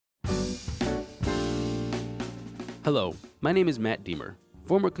Hello, my name is Matt Deemer,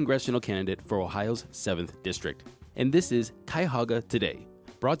 former congressional candidate for Ohio's 7th District, and this is Cuyahoga Today,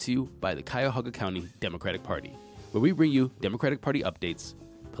 brought to you by the Cuyahoga County Democratic Party, where we bring you Democratic Party updates,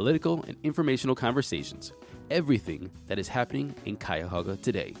 political and informational conversations, everything that is happening in Cuyahoga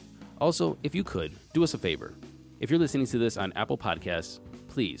today. Also, if you could, do us a favor. If you're listening to this on Apple Podcasts,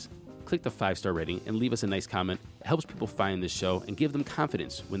 please click the 5-star rating and leave us a nice comment. It helps people find this show and give them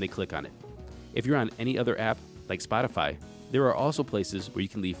confidence when they click on it. If you're on any other app, like Spotify, there are also places where you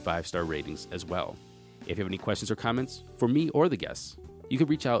can leave 5-star ratings as well. If you have any questions or comments for me or the guests, you can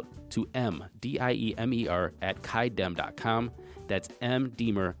reach out to mdiemer at kydem.com. That's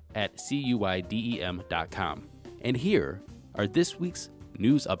mdeemer@cuydem.com. And here are this week's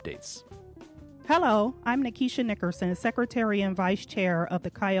news updates. Hello, I'm Nikisha Nickerson, Secretary and Vice Chair of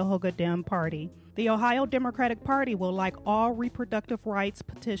the Cuyahoga Dem Party. The Ohio Democratic Party will like all reproductive rights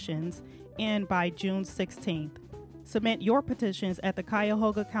petitions in by June 16th. Submit your petitions at the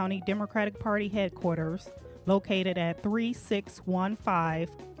Cuyahoga County Democratic Party headquarters, located at 3615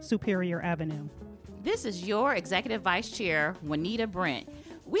 Superior Avenue. This is your Executive Vice Chair, Juanita Brent.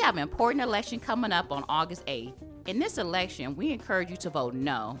 We have an important election coming up on August 8th. In this election, we encourage you to vote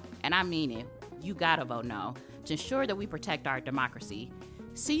no, and I mean it, you gotta vote no, to ensure that we protect our democracy.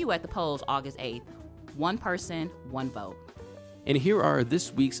 See you at the polls August 8th. One person, one vote. And here are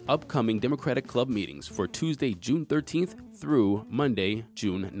this week's upcoming Democratic Club meetings for Tuesday, June 13th through Monday,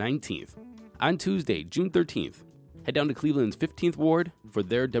 June 19th. On Tuesday, June 13th, head down to Cleveland's 15th Ward for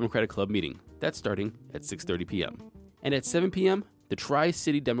their Democratic Club meeting. That's starting at 6:30 p.m. And at 7 p.m., the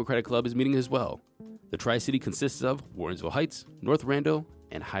Tri-City Democratic Club is meeting as well. The Tri-City consists of Warrensville Heights, North Randall,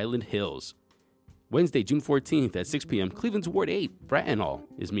 and Highland Hills. Wednesday, June 14th at 6 p.m., Cleveland's Ward 8, Bratton Hall,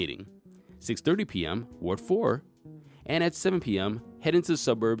 is meeting. 6:30 p.m., Ward 4, and at 7 p.m., head into the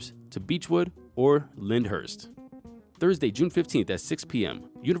suburbs to Beechwood or Lyndhurst. Thursday, June 15th at 6 p.m.,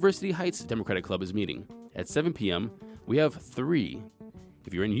 University Heights Democratic Club is meeting. At 7 p.m., we have 3.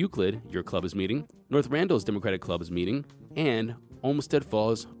 If you're in Euclid, your club is meeting. North Randall's Democratic Club is meeting. And Olmsted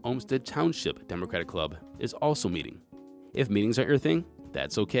Falls Olmsted Township Democratic Club is also meeting. If meetings aren't your thing,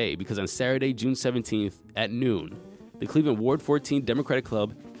 that's okay, because on Saturday, June 17th at noon, the Cleveland Ward 14 Democratic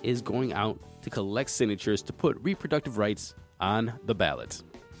Club is going out to collect signatures to put reproductive rights on the ballot.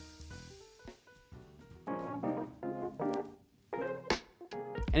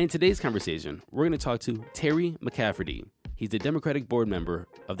 And in today's conversation, we're going to talk to Terry McCafferty. He's the Democratic board member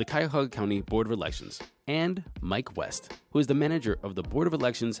of the Cuyahoga County Board of Elections, and Mike West, who is the manager of the Board of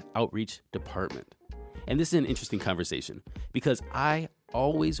Elections Outreach Department. And this is an interesting conversation because I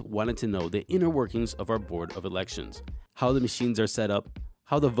always wanted to know the inner workings of our Board of Elections, how the machines are set up,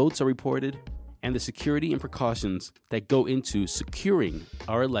 how the votes are reported, and the security and precautions that go into securing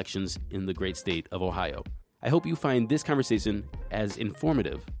our elections in the great state of Ohio. I hope you find this conversation as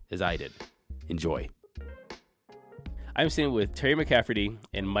informative as I did. Enjoy. I'm sitting with Terry McCafferty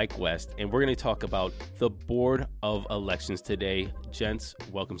and Mike West, and we're going to talk about the Board of Elections today. Gents,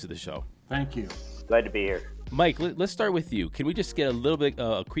 welcome to the show. Thank you. Glad to be here. Mike, let's start with you. Can we just get a little bit,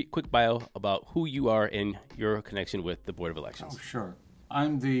 a quick bio about who you are and your connection with the Board of Elections? Oh, sure.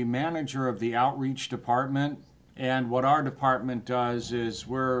 I'm the manager of the Outreach Department, and what our department does is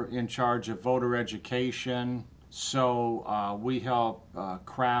we're in charge of voter education. So we help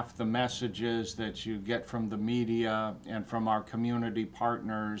craft the messages that you get from the media and from our community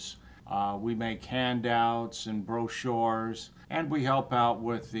partners. We make handouts and brochures, and we help out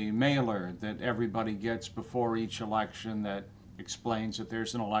with the mailer that everybody gets before each election that explains that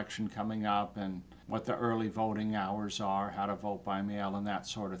there's an election coming up and what the early voting hours are, how to vote by mail, and that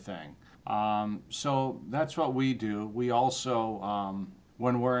sort of thing. So that's what we do. We also,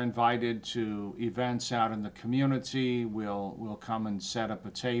 when we're invited to events out in the community, we'll come and set up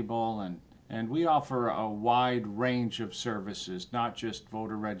a table, and we offer a wide range of services, not just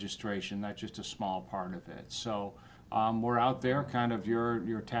voter registration. That's just a small part of it. So we're out there, kind of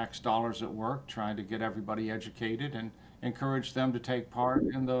your tax dollars at work, trying to get everybody educated and encourage them to take part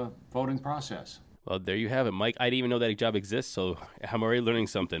in the voting process. Well, there you have it, Mike. I didn't even know that job exists, so I'm already learning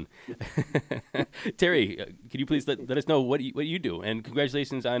something. Terry, can you please let us know what you do? And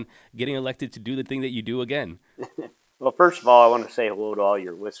congratulations on getting elected to do the thing that you do again. Well, first of all, I want to say hello to all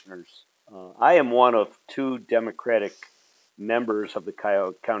your listeners. I am one of 2 Democratic members of the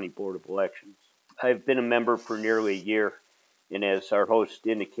Cuyahoga County Board of Elections. I've been a member for nearly a year, and as our host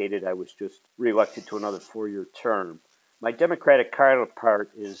indicated, I was just reelected to another 4-year term. My Democratic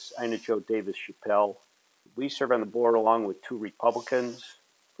counterpart is Ina Jo Davis Chappelle. We serve on the board along with 2 Republicans.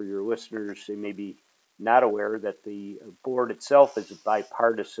 For your listeners, they may be not aware that the board itself is a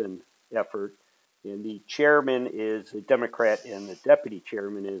bipartisan effort. And the chairman is a Democrat, and the deputy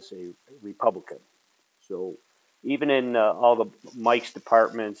chairman is a Republican. So even in all the Mike's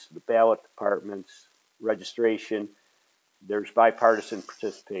departments, the ballot departments, registration, there's bipartisan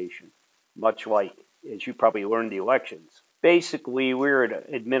participation, much like, as you probably learned, the elections. Basically, we're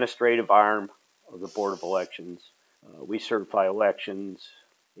an administrative arm of the Board of Elections. We certify elections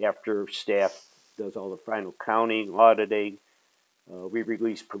after staff does all the final counting, auditing. We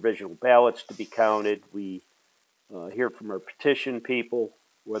release provisional ballots to be counted. We hear from our petition people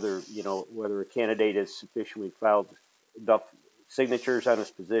whether a candidate has sufficiently filed enough signatures on his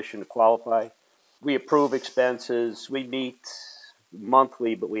position to qualify. We approve expenses. We meet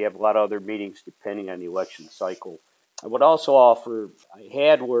monthly, but we have a lot of other meetings depending on the election cycle. I would also offer, I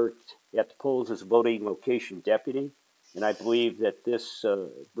had worked at the polls as a voting location deputy, and I believe that this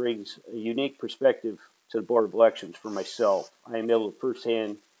brings a unique perspective to the Board of Elections for myself. I am able to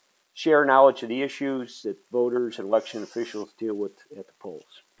firsthand share knowledge of the issues that voters and election officials deal with at the polls.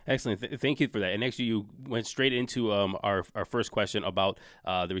 Excellent. Thank you for that. And actually, you went straight into our first question about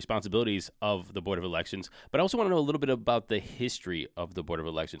the responsibilities of the Board of Elections. But I also want to know a little bit about the history of the Board of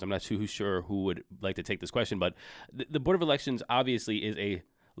Elections. I'm not too sure who would like to take this question, but the Board of Elections obviously is a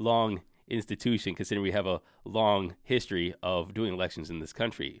long institution, considering we have a long history of doing elections in this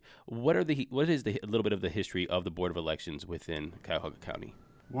country. What is a little bit of the history of the Board of Elections within Cuyahoga County?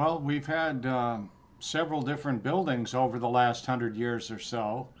 Well, we've had several different buildings over the last 100 years or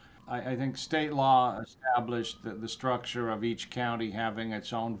so. I think state law established the structure of each county having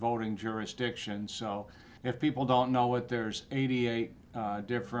its own voting jurisdiction. So if people don't know it, there's 88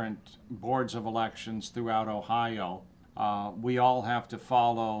 different boards of elections throughout Ohio. We all have to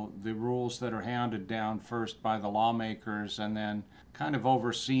follow the rules that are handed down first by the lawmakers and then kind of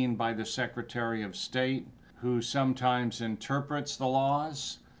overseen by the Secretary of State, who sometimes interprets the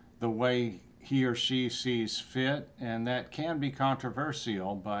laws the way he or she sees fit, and that can be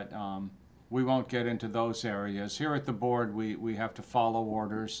controversial, but we won't get into those areas. Here at the board, we have to follow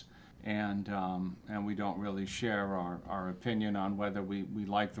orders, and we don't really share our opinion on whether we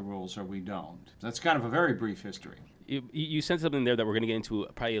like the rules or we don't. That's kind of a very brief history. You said something there that we're going to get into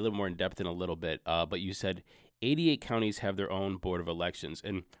probably a little more in depth in a little bit, but you said 88 counties have their own Board of Elections.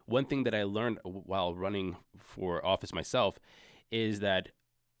 And one thing that I learned while running for office myself is that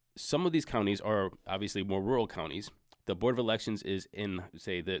some of these counties are obviously more rural counties. The Board of Elections is in,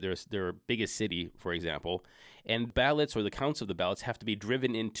 say, their biggest city, for example, and ballots or the counts of the ballots have to be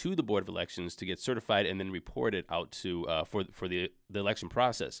driven into the Board of Elections to get certified and then reported out to for the election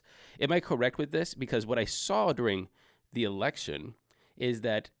process. Am I correct with this? Because what I saw during the election is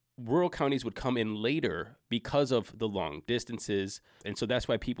that rural counties would come in later because of the long distances, and so that's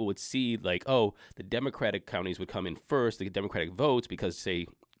why people would see like, oh, the Democratic counties would come in first, the Democratic votes, because, say,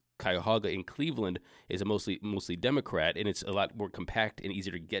 Cuyahoga in Cleveland is a mostly Democrat, and it's a lot more compact and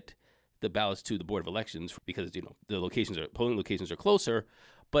easier to get the ballots to the Board of Elections because the polling locations are closer.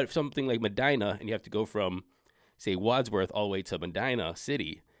 But if something like Medina, and you have to go from, say, Wadsworth all the way to Medina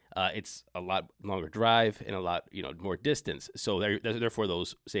City, it's a lot longer drive and a lot more distance. So therefore,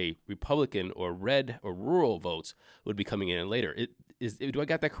 those, say, Republican or red or rural votes would be coming in later. Do I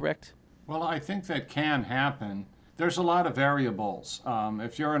got that correct? Well, I think that can happen. There's a lot of variables.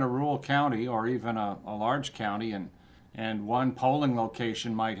 If you're in a rural county or even a large county and one polling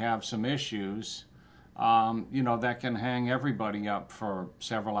location might have some issues, that can hang everybody up for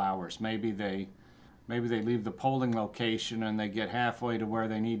several hours. Maybe they leave the polling location and they get halfway to where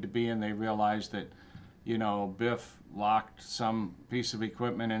they need to be and they realize that, Biff locked some piece of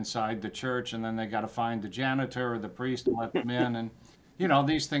equipment inside the church, and then they got to find the janitor or the priest to let them in. And,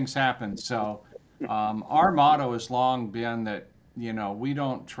 these things happen. So our motto has long been that, we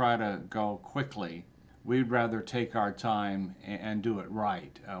don't try to go quickly. We'd rather take our time and do it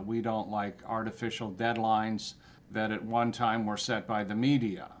right. We don't like artificial deadlines that at one time were set by the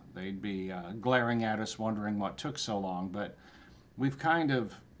media. They'd be glaring at us wondering what took so long. But we've kind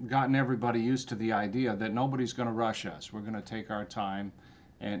of gotten everybody used to the idea that nobody's going to rush us. We're going to take our time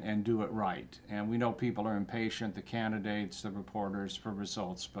and do it right. And we know people are impatient, the candidates, the reporters, for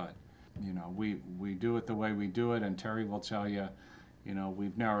results, but we do it the way we do it, and Terry will tell you,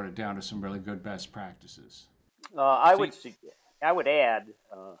 we've narrowed it down to some really good best practices. I would add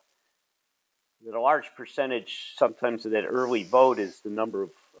that a large percentage sometimes of that early vote is the number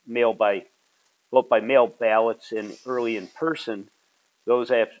of vote by mail ballots and early in person.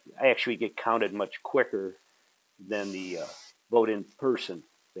 Those actually get counted much quicker than the vote in person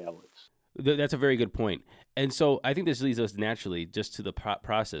ballots. That's a very good point. And so I think this leads us naturally just to the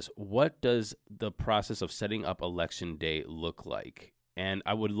process. What does the process of setting up Election Day look like? and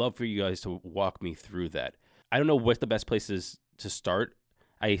I would love for you guys to walk me through that. I don't know what the best place is to start.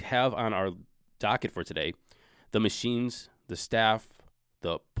 I have on our docket for today the machines, the staff,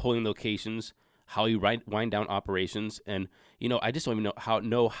 the polling locations, how you wind down operations, and I just don't even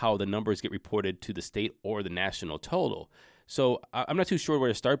know how the numbers get reported to the state or the national total. So I'm not too sure where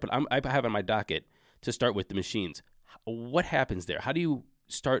to start, but I have on my docket to start with the machines. What happens there? How do you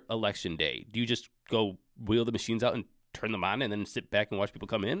start election day? Do you just go wheel the machines out and turn them on and then sit back and watch people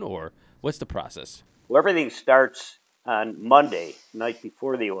come in, or what's the process? Well, everything starts on Monday, night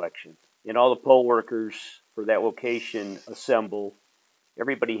before the election, and all the poll workers for that location assemble.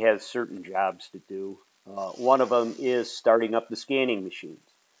 Everybody has certain jobs to do. One of them is starting up the scanning machines.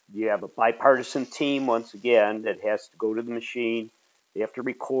 You have a bipartisan team, once again, that has to go to the machine. They have to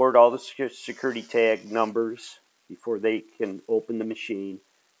record all the security tag numbers before they can open the machine.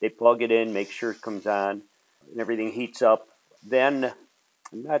 They plug it in, make sure it comes on, and everything heats up. Then,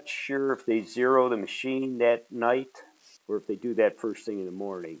 I'm not sure if they zero the machine that night or if they do that first thing in the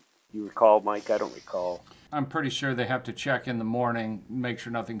morning. You recall, Mike? I don't recall. I'm pretty sure they have to check in the morning, make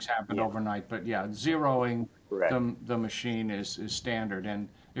sure nothing's happened overnight. But yeah, zeroing the machine is standard. And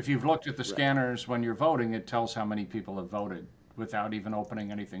if you've looked at the scanners when you're voting, it tells how many people have voted without even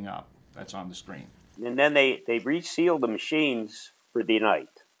opening anything up. That's on the screen. And then they reseal the machines for the night.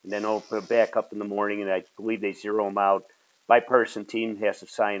 And then open it back up in the morning, and I believe they zero them out. Bipartisan team has to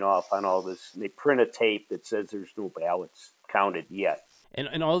sign off on all this. And they print a tape that says there's no ballots counted yet.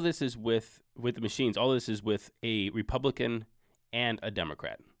 And all of this is with the machines. All of this is with a Republican and a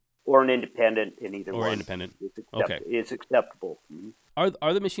Democrat. Or an independent in either one. Or independent. Okay. It's acceptable. Mm-hmm.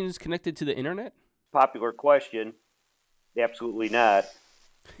 Are the machines connected to the internet? Popular question. Absolutely not.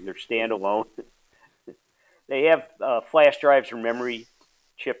 They're standalone. They have flash drives or memory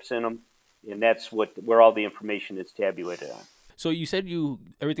chips in them, and that's where all the information is tabulated on. So you said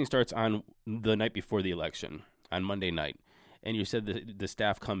everything starts on the night before the election, on Monday night. And you said the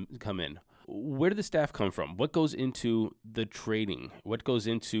staff come in. Where do the staff come from? What goes into the training? What goes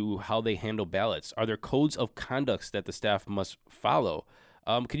into how they handle ballots? Are there codes of conduct that the staff must follow?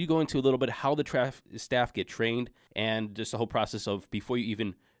 Could you go into a little bit how the staff get trained and just the whole process of before you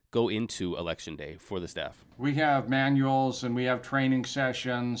even go into election day for the staff? We have manuals and we have training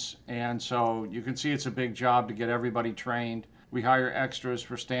sessions, and so you can see it's a big job to get everybody trained. We hire extras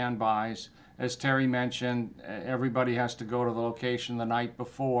for standbys. As Terry mentioned, everybody has to go to the location the night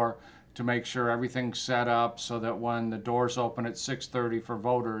before to make sure everything's set up so that when the doors open at 6:30 for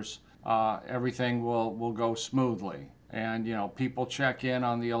voters, everything will go smoothly. And, people check in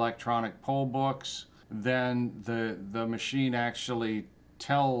on the electronic poll books. Then the machine actually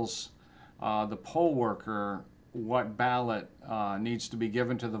tells the poll worker what ballot needs to be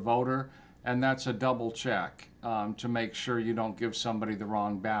given to the voter, and that's a double check to make sure you don't give somebody the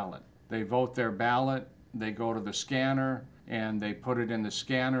wrong ballot. They vote their ballot, they go to the scanner, and they put it in the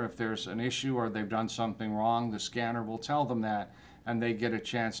scanner. If there's an issue or they've done something wrong, the scanner will tell them that, and they get a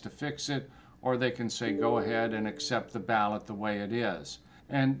chance to fix it, or they can say, go ahead and accept the ballot the way it is.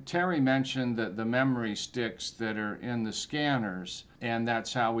 And Terry mentioned that the memory sticks that are in the scanners, and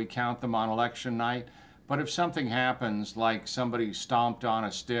that's how we count them on election night. But if something happens, like somebody stomped on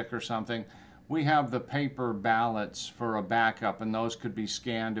a stick or something, we have the paper ballots for a backup, and those could be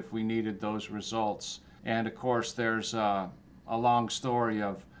scanned if we needed those results. And of course, there's a long story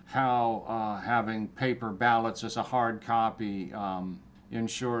of how having paper ballots as a hard copy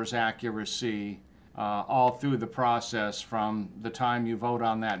ensures accuracy all through the process from the time you vote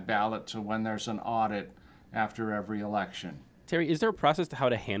on that ballot to when there's an audit after every election. Terry, is there a process to how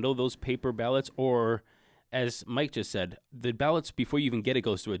to handle those paper ballots, or as Mike just said, the ballots, before you even get it,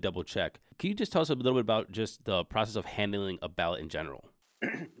 goes through a double check? Can you just tell us a little bit about just the process of handling a ballot in general?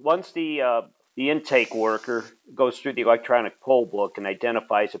 Once the intake worker goes through the electronic poll book and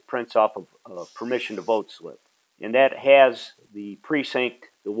identifies it, prints off a permission to vote slip. And that has the precinct,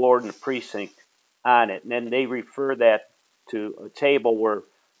 the ward, and the precinct on it. And then they refer that to a table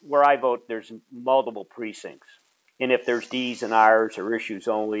where I vote, there's multiple precincts. And if there's D's and R's or issues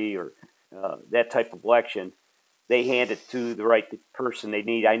only or that type of election, they hand it to the right person they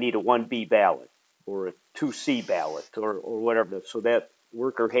need. I need a 1B ballot or a 2C ballot or whatever. So that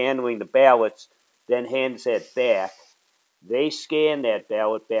worker handling the ballots then hands that back. They scan that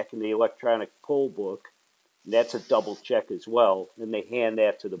ballot back in the electronic poll book. And that's a double check as well. And they hand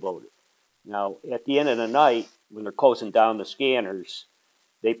that to the voter. Now, at the end of the night, when they're closing down the scanners,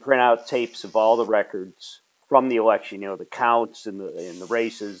 they print out tapes of all the records from the election, the counts and the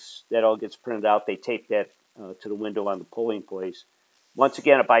races. That all gets printed out. They tape that to the window on the polling place. Once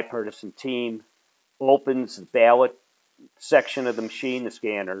again, a bipartisan team opens the ballot section of the machine, the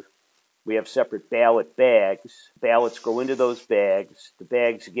scanner. We have separate ballot bags. Ballots go into those bags. The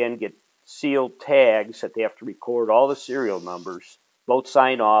bags, again, get sealed tags that they have to record all the serial numbers. Both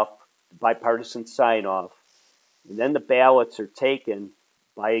sign off, bipartisan sign off. And then the ballots are taken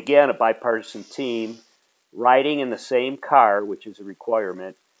by, again, a bipartisan team riding in the same car, which is a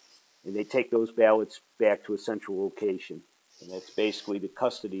requirement. And they take those ballots back to a central location. And that's basically the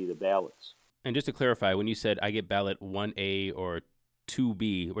custody of the ballots. And just to clarify, when you said I get ballot 1A or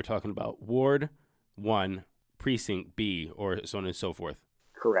 2B, we're talking about Ward 1, Precinct B, or so on and so forth.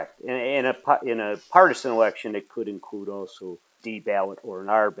 Correct. In a partisan election, it could include also D ballot or an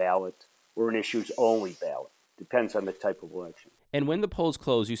R ballot or an issues-only ballot. Depends on the type of election. And when the polls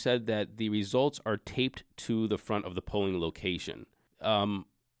close, you said that the results are taped to the front of the polling location.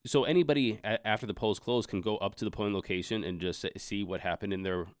 So anybody after the polls close can go up to the polling location and just see what happened in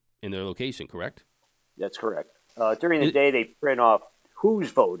their location, correct? That's correct. During the day, they print off who's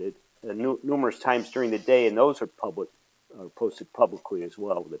voted numerous times during the day, and those are posted publicly as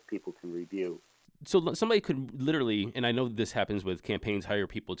well that people can review. So somebody could literally, and I know this happens with campaigns, hire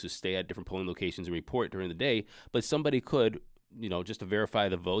people to stay at different polling locations and report during the day, but somebody could, just to verify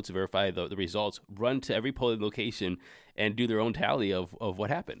the votes, verify the results, run to every polling location and do their own tally of what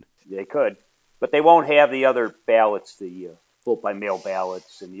happened. They could, but they won't have the other ballots, the vote by mail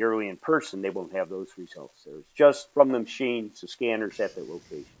ballots and the early in person. They won't have those results. There's just from the machines, the scanners at their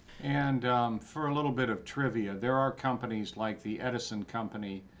location. And for a little bit of trivia, there are companies like the Edison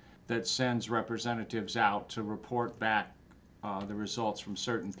Company that sends representatives out to report back the results from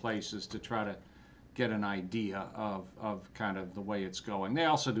certain places to try to get an idea of kind of the way it's going. They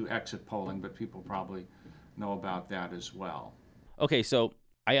also do exit polling, but people probably know about that as well. Okay, so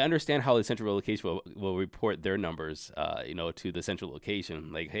I understand how the central location will report their numbers, to the central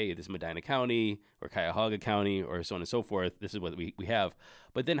location. Like, hey, this is Medina County or Cuyahoga County or so on and so forth. This is what we have.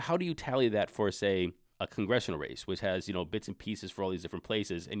 But then how do you tally that for, say, a congressional race, which has, bits and pieces for all these different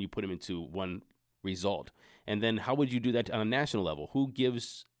places, and you put them into one result? And then how would you do that on a national level? Who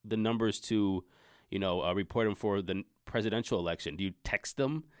gives the numbers to, report them for the presidential election? Do you text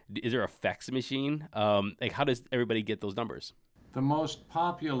them? Is there a fax machine? How does everybody get those numbers? The most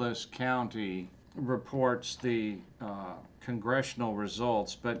populous county reports the congressional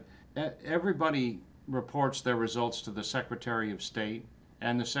results, but everybody reports their results to the Secretary of State,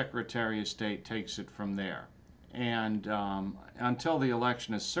 and the Secretary of State takes it from there. And until the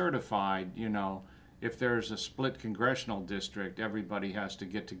election is certified, if there's a split congressional district, everybody has to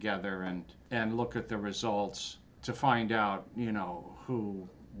get together and look at the results to find out, who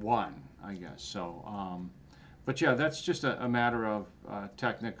won, I guess. So, but yeah, that's just a matter of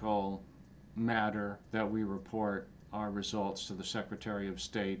technical matter that we report our results to the Secretary of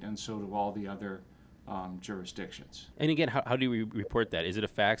State, and so do all the other jurisdictions. And again, how do we report that? Is it a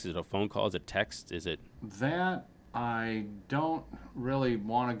fax? Is it a phone call? Is it text? Is it? That I don't really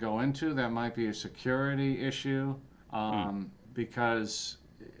want to go into. That might be a security issue because,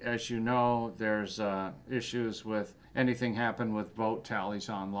 as you know, there's issues with anything happen with vote tallies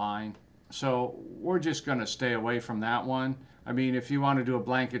online. So we're just going to stay away from that one. I mean, if you want to do a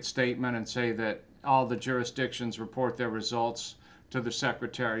blanket statement and say that all the jurisdictions report their results to the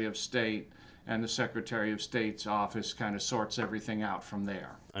Secretary of State, and the Secretary of State's office kind of sorts everything out from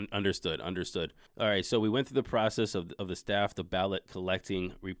there. Understood. All right, so we went through the process of the staff, the ballot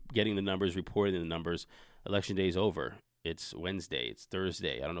collecting, getting the numbers, reporting the numbers. Election day is over. It's Wednesday. It's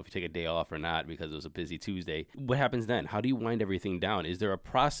Thursday. I don't know if you take a day off or not because it was a busy Tuesday. What happens then? How do you wind everything down? Is there a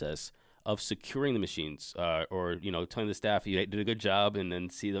process of securing the machines or telling the staff you did a good job and then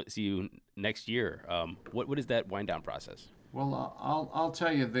see you next year? What is that wind down process? Well, I'll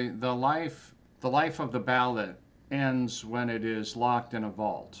tell you, the life of the ballot ends when it is locked in a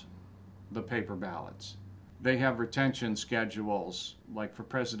vault, the paper ballots. They have retention schedules, like for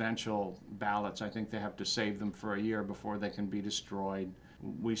presidential ballots. I think they have to save them for a year before they can be destroyed.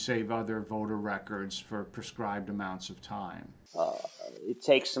 We save other voter records for prescribed amounts of time. It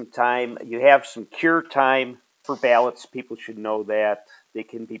takes some time. You have some cure time for ballots. People should know that. They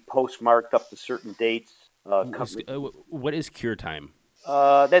can be postmarked up to certain dates. What is cure time?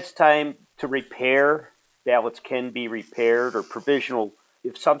 That's time to repair. Ballots can be repaired or provisional.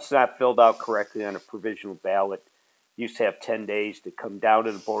 If something's not filled out correctly on a provisional ballot, you used to have 10 days to come down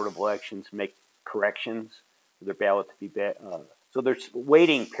to the Board of Elections, make corrections for their ballot to be so there's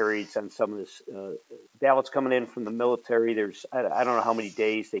waiting periods on some of this. Ballots coming in from the military, there's I don't know how many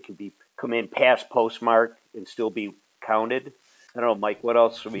days they can come in past postmark and still be counted. I don't know, Mike, what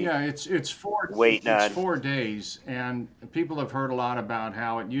else are we it's 4 days, and people have heard a lot about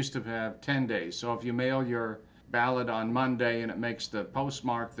how it used to have 10 days. So if you mail your ballot on Monday and it makes the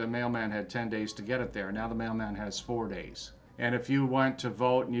postmark, the mailman had 10 days to get it there. Now the mailman has 4 days. And if you went to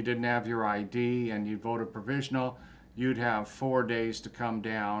vote and you didn't have your ID and you voted provisional, you'd have 4 days to come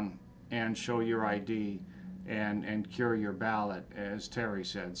down and show your ID and cure your ballot, as Terry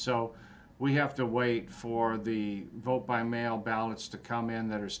said. So we have to wait for the vote by mail ballots to come in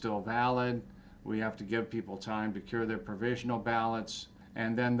that are still valid. We have to give people time to cure their provisional ballots,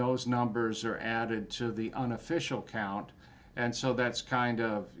 and then those numbers are added to the unofficial count. And so that's kind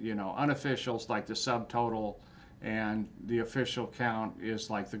of, unofficials like the subtotal, and the official count is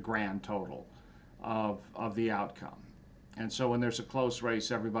like the grand total of the outcome. And so when there's a close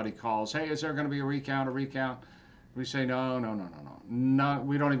race, everybody calls, hey, is there going to be a recount? We say, no.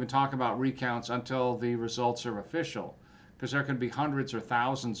 We don't even talk about recounts until the results are official, because there can be hundreds or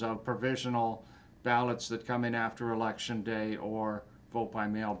thousands of provisional ballots that come in after Election Day or vote by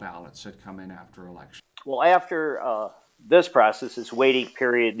mail ballots that come in after election. Well, after this process, this waiting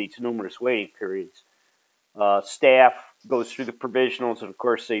period, these numerous waiting periods, staff goes through the provisionals, and of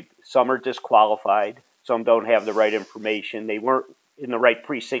course, some are disqualified. Some don't have the right information. They weren't in the right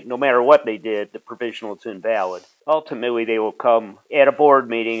precinct. No matter what they did, the provisional is invalid. Ultimately, they will come at a board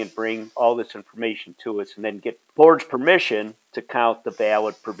meeting and bring all this information to us and then get board's permission to count the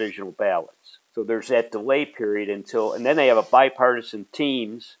valid provisional ballots. So there's that delay period and then they have a bipartisan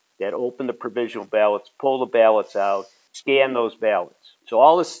teams that open the provisional ballots, pull the ballots out, scan those ballots. So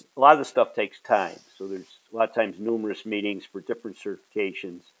a lot of this stuff takes time. So there's a lot of times numerous meetings for different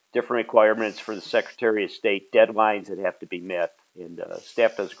certifications, different requirements for the Secretary of State, deadlines that have to be met, and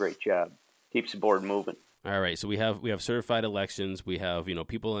staff does a great job. Keeps the board moving. All right, so we have certified elections, we have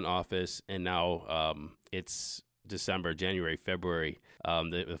people in office, and now it's December, January, February,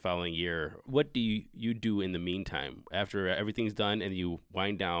 the following year. What do you do in the meantime after everything's done and you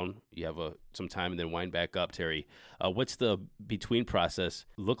wind down? You have some time and then wind back up, Terry. What's the between process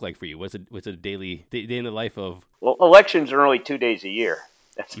look like for you? What's a daily day in the life of? Well, elections are only 2 days a year.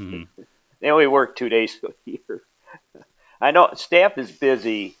 That's They only work 2 days a year. I know staff is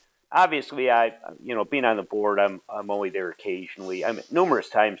busy. Obviously, being on the board, I'm only there occasionally. I'm numerous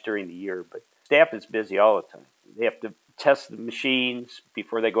times during the year, but staff is busy all the time. They have to test the machines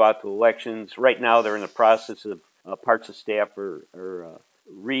before they go out to elections. Right now, they're in the process of parts of staff are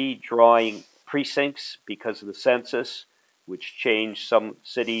redrawing precincts because of the census, which changed. Some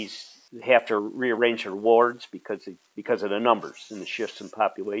cities have to rearrange their wards because of the numbers and the shifts in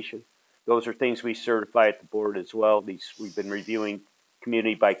population. Those are things we certify at the board as well. We've been reviewing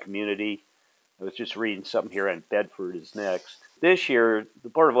community by community. I was just reading something here on Bedford is next. This year, the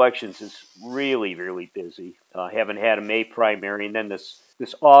Board of Elections is really, really busy. Haven't had a May primary, and then this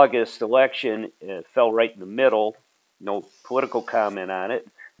August election fell right in the middle. No political comment on it.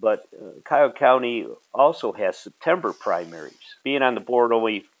 But Cuyahoga County also has September primaries. Being on the board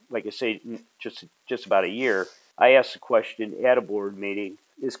only, like I say, just about a year, I asked the question at a board meeting,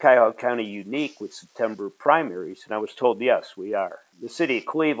 is Cuyahoga County unique with September primaries? And I was told, yes, we are. The city of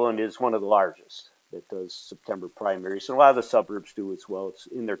Cleveland is one of the largest that does September primaries, and a lot of the suburbs do as well. It's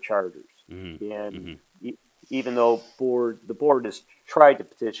in their charters. Mm-hmm. And even though the board has tried to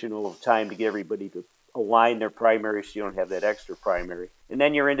petition over time to get everybody to align their primaries so you don't have that extra primary. And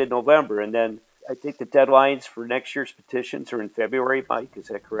then you're into November, and then I think the deadlines for next year's petitions are in February, Mike. Is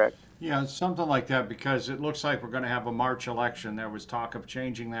that correct? Yeah, something like that, because it looks like we're going to have a March election. There was talk of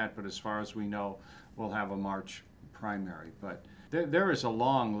changing that, but as far as we know, we'll have a March primary. But there is a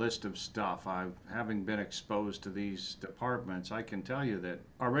long list of stuff. Having been exposed to these departments, I can tell you that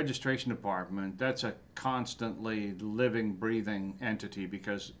our registration department, that's a constantly living, breathing entity,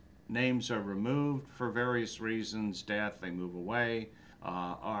 because names are removed for various reasons, death, they move away.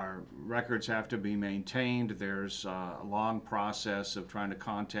 Our records have to be maintained. There's a long process of trying to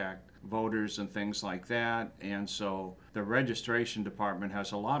contact voters and things like that. And so the registration department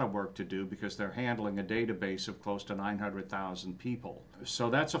has a lot of work to do because they're handling a database of close to 900,000 people. So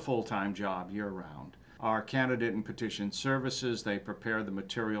that's a full-time job year-round. Our candidate and petition services, they prepare the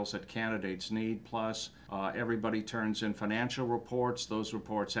materials that candidates need, plus everybody turns in financial reports. Those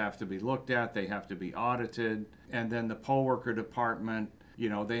reports have to be looked at, they have to be audited. And then the poll worker department,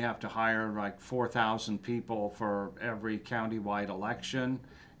 they have to hire like 4,000 people for every countywide election.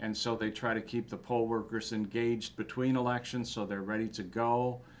 And so they try to keep the poll workers engaged between elections so they're ready to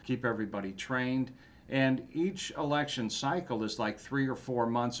go, keep everybody trained. And each election cycle is like 3 or 4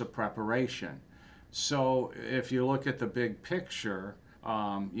 months of preparation. So if you look at the big picture,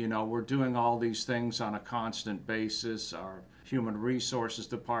 we're doing all these things on a constant basis. Human Resources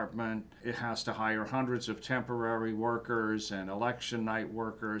Department. It has to hire hundreds of temporary workers and election night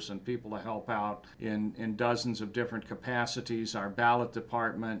workers and people to help out in dozens of different capacities. Our ballot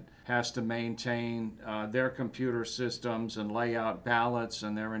department has to maintain their computer systems and lay out ballots,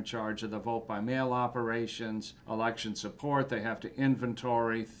 and they're in charge of the vote by mail operations. Election support, they have to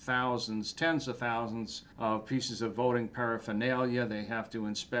inventory thousands, tens of thousands of pieces of voting paraphernalia. They have to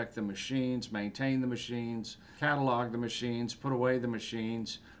inspect the machines, maintain the machines, catalog the machines, put away the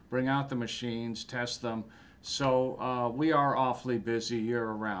machines, bring out the machines, test them. So we are awfully busy year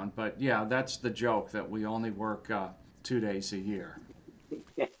round. But yeah, that's the joke, that we only work 2 days a year.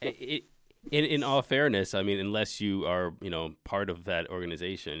 In all fairness, I mean, unless you are, part of that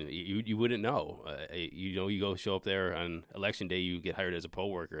organization, you wouldn't know. You go show up there on election day, you get hired as a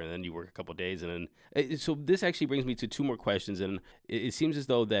poll worker, and then you work a couple of days, and then. So this actually brings me to two more questions, and it seems as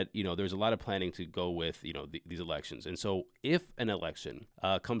though that there's a lot of planning to go with these elections, and so if an election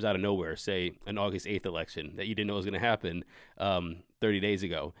comes out of nowhere, say an August 8th election that you didn't know was going to happen 30 days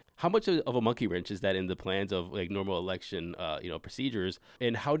ago. How much of a monkey wrench is that in the plans of like normal election, procedures?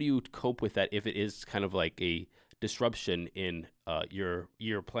 And how do you cope with that if it is kind of like a disruption in your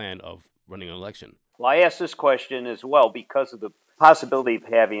plan of running an election? Well, I asked this question as well because of the possibility of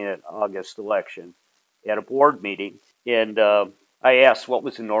having an August election at a board meeting. And I asked what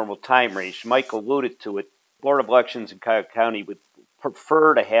was the normal time range. Mike alluded to it. Board of Elections in Cuyahoga County would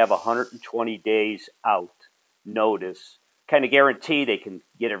prefer to have 120 days out notice, kind of guarantee they can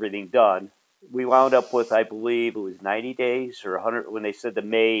get everything done. We wound up with, I believe it was 90 days or 100 when they said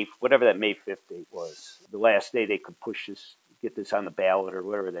whatever that May 5th date was, the last day they could get this on the ballot or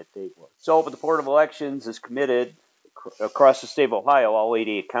whatever that date was. So, but the Board of Elections is committed across the state of Ohio. All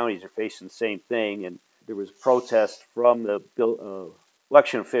 88 counties are facing the same thing, and there was a protest from the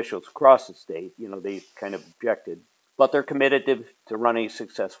election officials across the state. They kind of objected, but they're committed to running a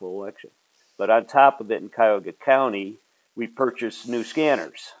successful election. But on top of it, in Cuyahoga County, we purchased new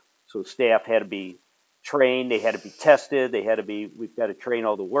scanners. So staff had to be trained, they had to be tested, we've got to train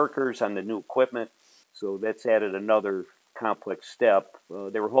all the workers on the new equipment. So that's added another complex step.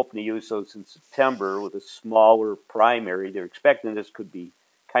 They were hoping to use those in September with a smaller primary. They're expecting this could be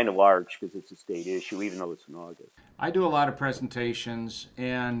kind of large because it's a state issue, even though it's in August. I do a lot of presentations,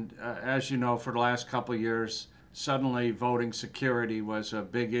 and as you know, for the last couple of years, suddenly voting security was a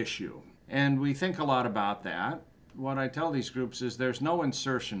big issue. And we think a lot about that. What I tell these groups is there's no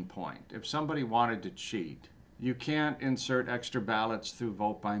insertion point. If somebody wanted to cheat, you can't insert extra ballots through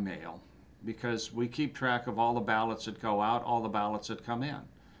vote by mail because we keep track of all the ballots that go out, all the ballots that come in.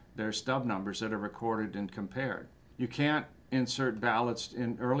 There's stub numbers that are recorded and compared. You can't insert ballots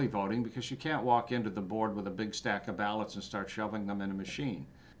in early voting because you can't walk into the board with a big stack of ballots and start shoving them in a machine.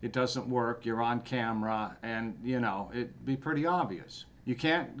 It doesn't work. You're on camera, and it'd be pretty obvious. You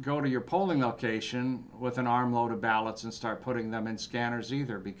can't go to your polling location with an armload of ballots and start putting them in scanners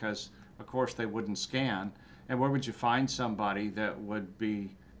either because, of course, they wouldn't scan. And where would you find somebody that would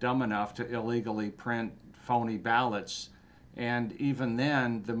be dumb enough to illegally print phony ballots? And even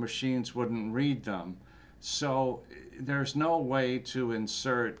then, the machines wouldn't read them. So there's no way to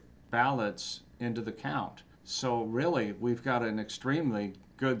insert ballots into the count. So really, we've got an extremely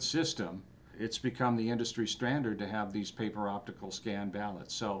good system. It's become the industry standard to have these paper optical scan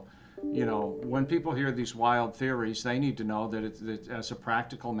ballots. So, when people hear these wild theories, they need to know that as a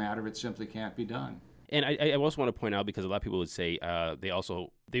practical matter, it simply can't be done. And I also want to point out, because a lot of people would say they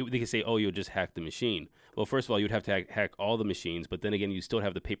can say, oh, you'll just hack the machine. Well, first of all, you'd have to hack all the machines, but then again, you still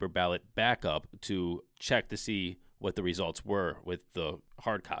have the paper ballot backup to check to see what the results were with the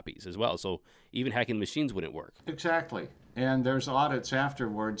hard copies as well. So even hacking machines wouldn't work. Exactly. And there's audits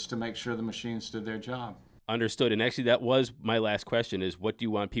afterwards to make sure the machines did their job. Understood. And actually, that was my last question, is what do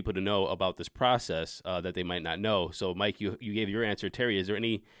you want people to know about this process that they might not know? So, Mike, you gave your answer. Terry, is there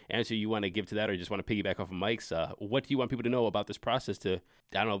any answer you want to give to that, or you just want to piggyback off of Mike's? What do you want people to know about this process to,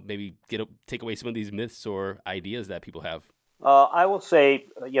 I don't know, maybe take away some of these myths or ideas that people have? I will say,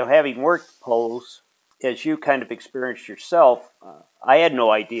 having worked polls, as you kind of experienced yourself, I had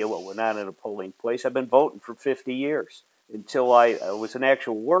no idea what went on in a polling place. I've been voting for 50 years. Until I was an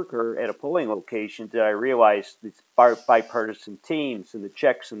actual worker at a polling location did I realize these bipartisan teams and the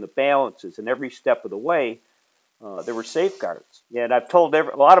checks and the balances, and every step of the way, there were safeguards. And I've told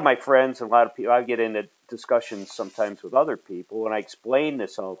a lot of my friends and a lot of people, I get into discussions sometimes with other people, and I explain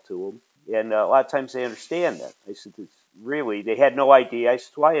this all to them. And a lot of times they understand that. I said, they had no idea. I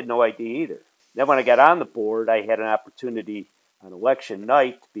said, well, I had no idea either. Then when I got on the board, I had an opportunity on election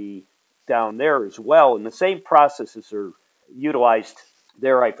night to be down there as well. And the same processes are utilized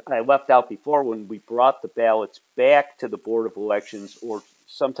there I left out before when we brought the ballots back to the Board of Elections, or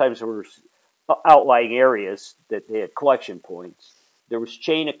sometimes there were outlying areas that they had collection points. There was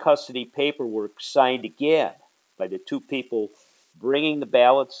chain of custody paperwork signed again by the two people bringing the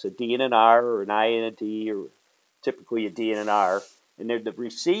ballots, a D and an R, or an I and a D, or typically a D and an R. And then the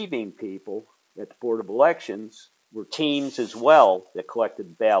receiving people at the Board of Elections were teams as well that collected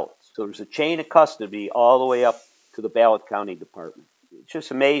the ballots. So there's a chain of custody all the way up to the ballot counting department. It's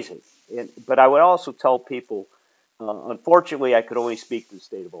just amazing. But I would also tell people, unfortunately, I could only speak to the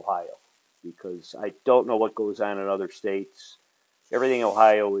state of Ohio because I don't know what goes on in other states. Everything in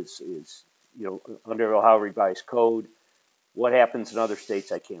Ohio is under Ohio Revised Code. What happens in other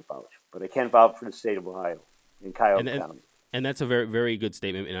states, I can't vouch. But I can vouch for the state of Ohio in Cuyahoga County. And that's a very, very good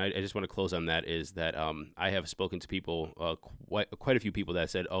statement. And I just want to close on that is that I have spoken to people, quite a few people that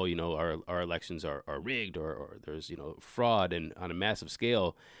said, oh, our elections are rigged or there's, fraud and on a massive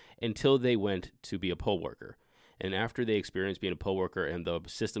scale until they went to be a poll worker. And after they experience being a poll worker and the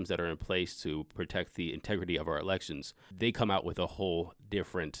systems that are in place to protect the integrity of our elections, they come out with a whole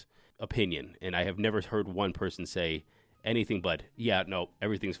different opinion. And I have never heard one person say anything but, yeah, no,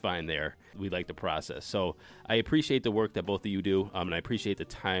 everything's fine there. We like the process. So I appreciate the work that both of you do, and I appreciate the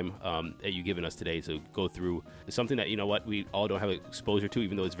time that you've given us today to go through something that, we all don't have exposure to,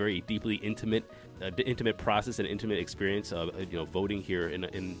 even though it's very deeply intimate process and intimate experience of, voting here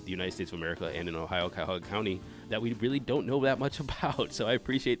in the United States of America and in Ohio, Cuyahoga County, that we really don't know that much about. So I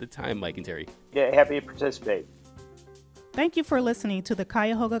appreciate the time, Mike and Terry. Yeah, happy to participate. Thank you for listening to the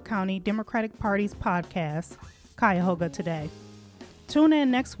Cuyahoga County Democratic Party's podcast, Cuyahoga Today. Tune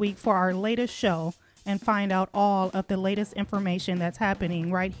in next week for our latest show and find out all of the latest information that's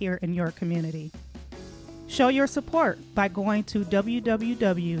happening right here in your community. Show your support by going to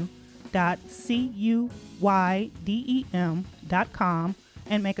www.cuydem.com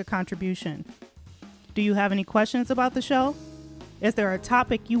and make a contribution. Do you have any questions about the show? Is there a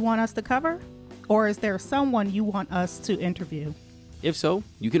topic you want us to cover? Or is there someone you want us to interview? If so,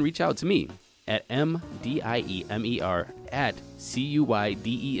 you can reach out to me at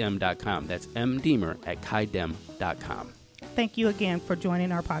mdiemer@cuydem.com. That's mdeemer@cuydem.com. Thank you again for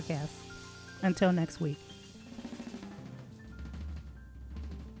joining our podcast. Until next week.